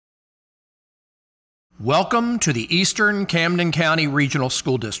Welcome to the Eastern Camden County Regional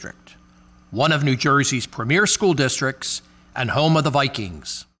School District, one of New Jersey's premier school districts and home of the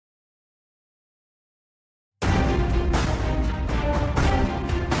Vikings.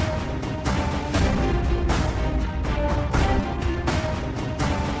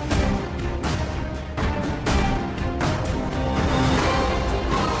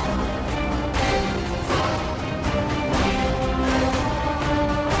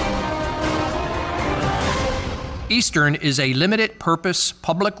 Eastern is a limited-purpose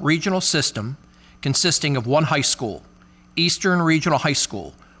public regional system consisting of one high school, Eastern Regional High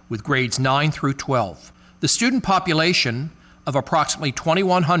School, with grades 9 through 12. The student population of approximately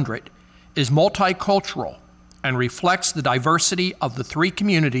 2,100 is multicultural and reflects the diversity of the three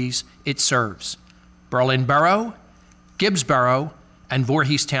communities it serves: Berlin Borough, Gibbs Borough, and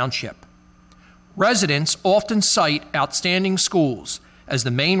Voorhees Township. Residents often cite outstanding schools as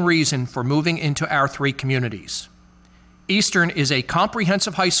the main reason for moving into our three communities. Eastern is a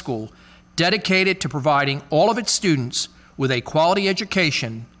comprehensive high school dedicated to providing all of its students with a quality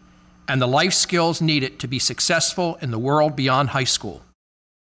education and the life skills needed to be successful in the world beyond high school.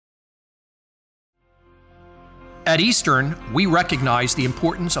 At Eastern, we recognize the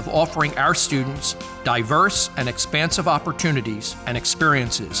importance of offering our students diverse and expansive opportunities and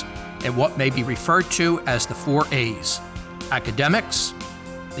experiences in what may be referred to as the 4 A's: academics,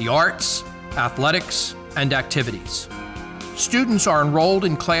 the arts, athletics, and activities. Students are enrolled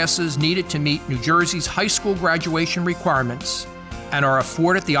in classes needed to meet New Jersey's high school graduation requirements and are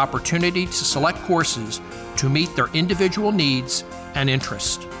afforded the opportunity to select courses to meet their individual needs and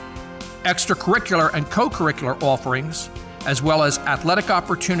interests. Extracurricular and co-curricular offerings, as well as athletic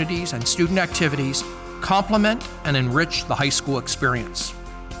opportunities and student activities, complement and enrich the high school experience.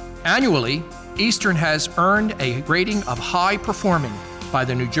 Annually, Eastern has earned a rating of high performing by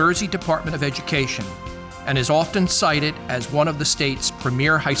the New Jersey Department of Education and is often cited as one of the state's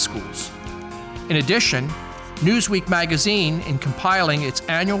premier high schools. In addition, Newsweek magazine, in compiling its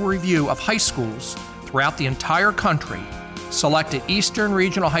annual review of high schools throughout the entire country, selected Eastern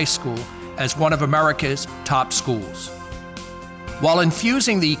Regional High School as one of America's top schools. While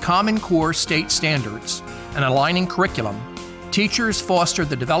infusing the Common Core state standards and aligning curriculum, teachers foster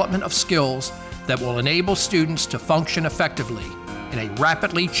the development of skills that will enable students to function effectively in a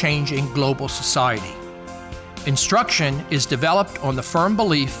rapidly changing global society. Instruction is developed on the firm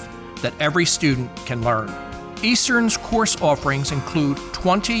belief that every student can learn. Eastern's course offerings include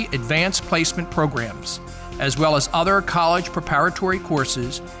 20 advanced placement programs, as well as other college preparatory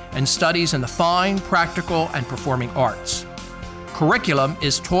courses and studies in the fine, practical, and performing arts. Curriculum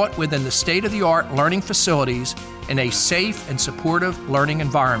is taught within the state-of-the-art learning facilities in a safe and supportive learning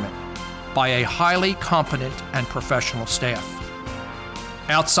environment by a highly competent and professional staff.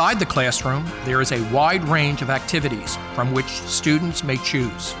 Outside the classroom, there is a wide range of activities from which students may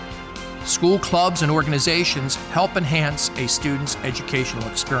choose. School clubs and organizations help enhance a student's educational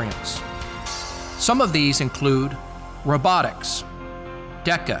experience. Some of these include robotics,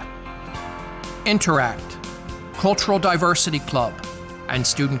 DECA, Interact, Cultural Diversity Club, and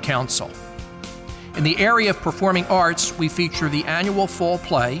Student Council. In the area of performing arts, we feature the annual fall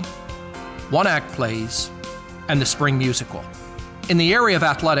play, one-act plays, and the spring musical. In the area of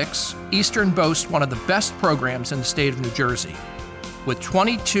athletics, Eastern boasts one of the best programs in the state of New Jersey. With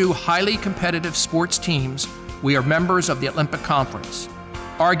 22 highly competitive sports teams, we are members of the Olympic Conference,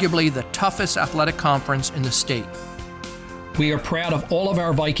 arguably the toughest athletic conference in the state. We are proud of all of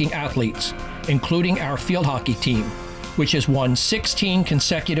our Viking athletes, including our field hockey team, which has won 16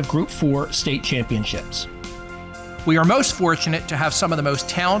 consecutive Group 4 state championships. We are most fortunate to have some of the most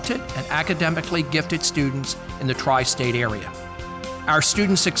talented and academically gifted students in the tri-state area. Our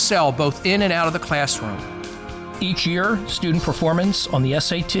students excel both in and out of the classroom. Each year, student performance on the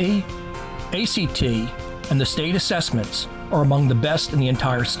SAT, ACT, and the state assessments are among the best in the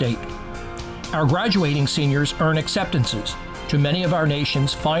entire state. Our graduating seniors earn acceptances to many of our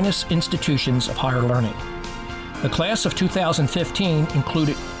nation's finest institutions of higher learning. The class of 2015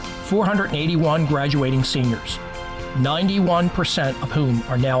 included 481 graduating seniors, 91% of whom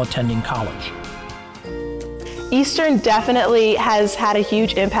are now attending college. Eastern definitely has had a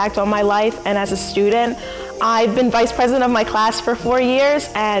huge impact on my life, and as a student, I've been vice president of my class for 4 years,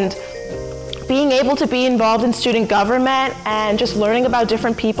 and being able to be involved in student government and just learning about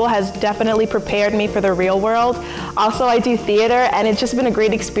different people has definitely prepared me for the real world. Also, I do theater, and it's just been a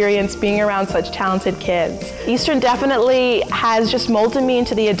great experience being around such talented kids. Eastern definitely has just molded me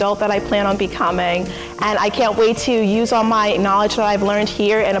into the adult that I plan on becoming, and I can't wait to use all my knowledge that I've learned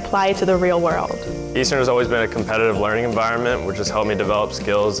here and apply it to the real world. Eastern has always been a competitive learning environment, which has helped me develop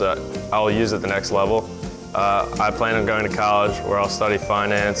skills that I will use at the next level. I plan on going to college where I'll study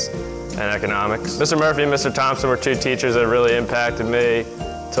finance and economics. Mr. Murphy and Mr. Thompson were two teachers that really impacted me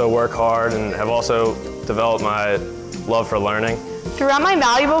to work hard and have also developed my love for learning. Throughout my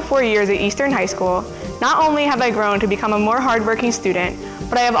valuable 4 years at Eastern High School, not only have I grown to become a more hardworking student,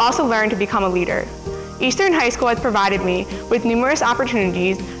 but I have also learned to become a leader. Eastern High School has provided me with numerous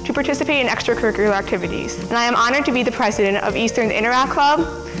opportunities to participate in extracurricular activities, and I am honored to be the president of Eastern's Interact Club,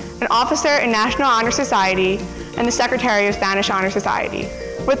 an officer in National Honor Society, and the secretary of Spanish Honor Society.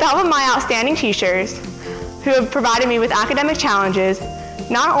 With the help of my outstanding teachers, who have provided me with academic challenges,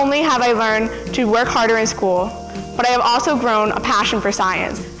 not only have I learned to work harder in school, but I have also grown a passion for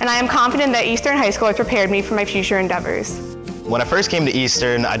science, and I am confident that Eastern High School has prepared me for my future endeavors. When I first came to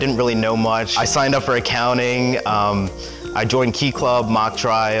Eastern, I didn't really know much. I signed up for accounting, I joined Key Club, mock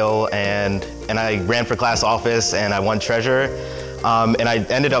trial, and I ran for class office, and I won treasurer. And I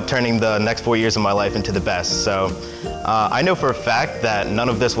ended up turning the next 4 years of my life into the best. So I know for a fact that none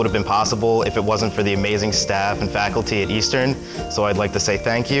of this would have been possible if it wasn't for the amazing staff and faculty at Eastern. So I'd like to say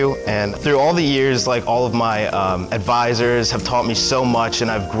thank you. And through all the years, like all of my advisors have taught me so much,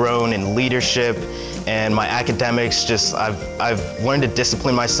 and I've grown in leadership and my academics. I've learned to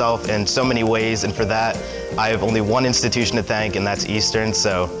discipline myself in so many ways, and for that, I have only one institution to thank, and that's Eastern.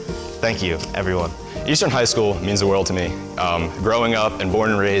 So thank you, everyone. Eastern High School means the world to me. Growing up and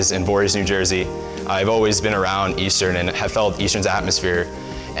born and raised in Voorhees, New Jersey, I've always been around Eastern and have felt Eastern's atmosphere.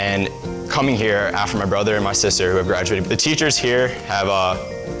 And coming here after my brother and my sister who have graduated, the teachers here have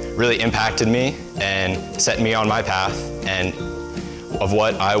really impacted me and set me on my path and of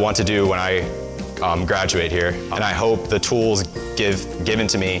what I want to do when I graduate here. And I hope the tools given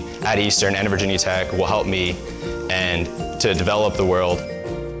to me at Eastern and Virginia Tech will help me and to develop the world.